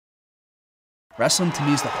Wrestling to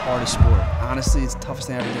me is the hardest sport. Honestly, it's the toughest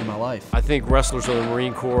thing I ever did in my life. I think wrestlers are the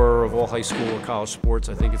Marine Corps of all high school or college sports.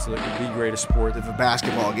 I think it's the greatest sport. If a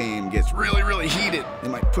basketball game gets really, really heated, they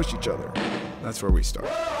might push each other. That's where we start.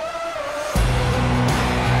 I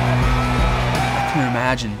couldn't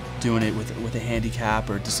imagine doing it with a handicap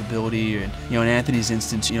or a disability, or, in Anthony's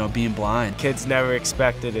instance, being blind. Kids never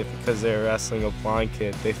expected it because they were wrestling a blind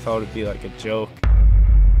kid. They thought it'd be like a joke.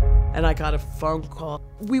 And I got a phone call.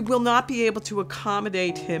 We will not be able to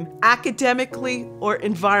accommodate him academically or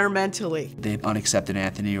environmentally. They unaccepted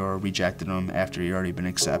Anthony or rejected him after he'd already been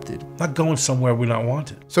accepted. Not going somewhere we're not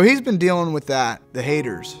wanted. So he's been dealing with that, the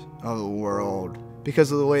haters of the world,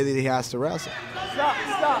 because of the way that he has to wrestle. Stop.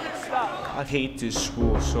 I hate this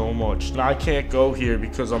school so much. I can't go here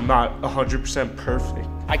because I'm not 100% perfect.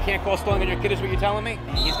 I can't call stealing on your kid is what you're telling me?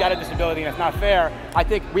 He's got a disability and it's not fair. I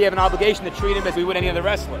think we have an obligation to treat him as we would any other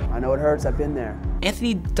wrestler. I know it hurts, I've been there.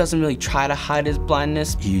 Anthony doesn't really try to hide his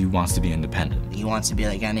blindness. He wants to be independent. He wants to be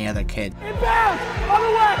like any other kid. Inbound! On the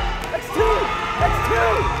way! X2!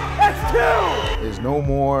 There's no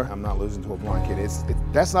more, I'm not losing to a blind kid.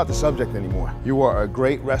 That's not the subject anymore. You are a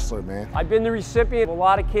great wrestler, man. I've been the recipient of a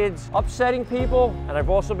lot of kids upsetting people, and I've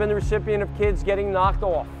also been the recipient of kids getting knocked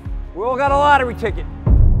off. We all got a lottery ticket.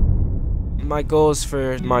 My goals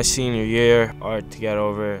for my senior year are to get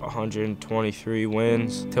over 123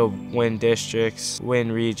 wins, to win districts,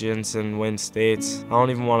 win regions, and win states. I don't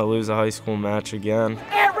even want to lose a high school match again.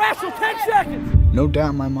 And wrestle 10 seconds! No doubt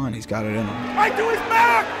in my mind he's got it in him. Right to his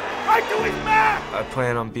back! Right to his back! I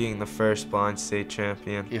plan on being the first blind state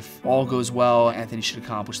champion. If all goes well, Anthony should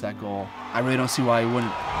accomplish that goal. I really don't see why he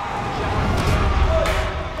wouldn't.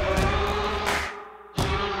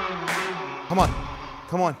 Come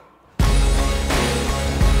on.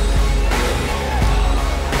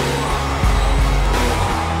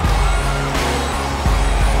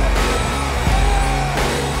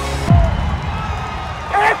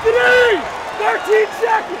 Anthony! 13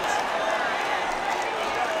 seconds!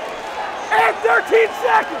 And 13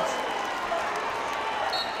 seconds!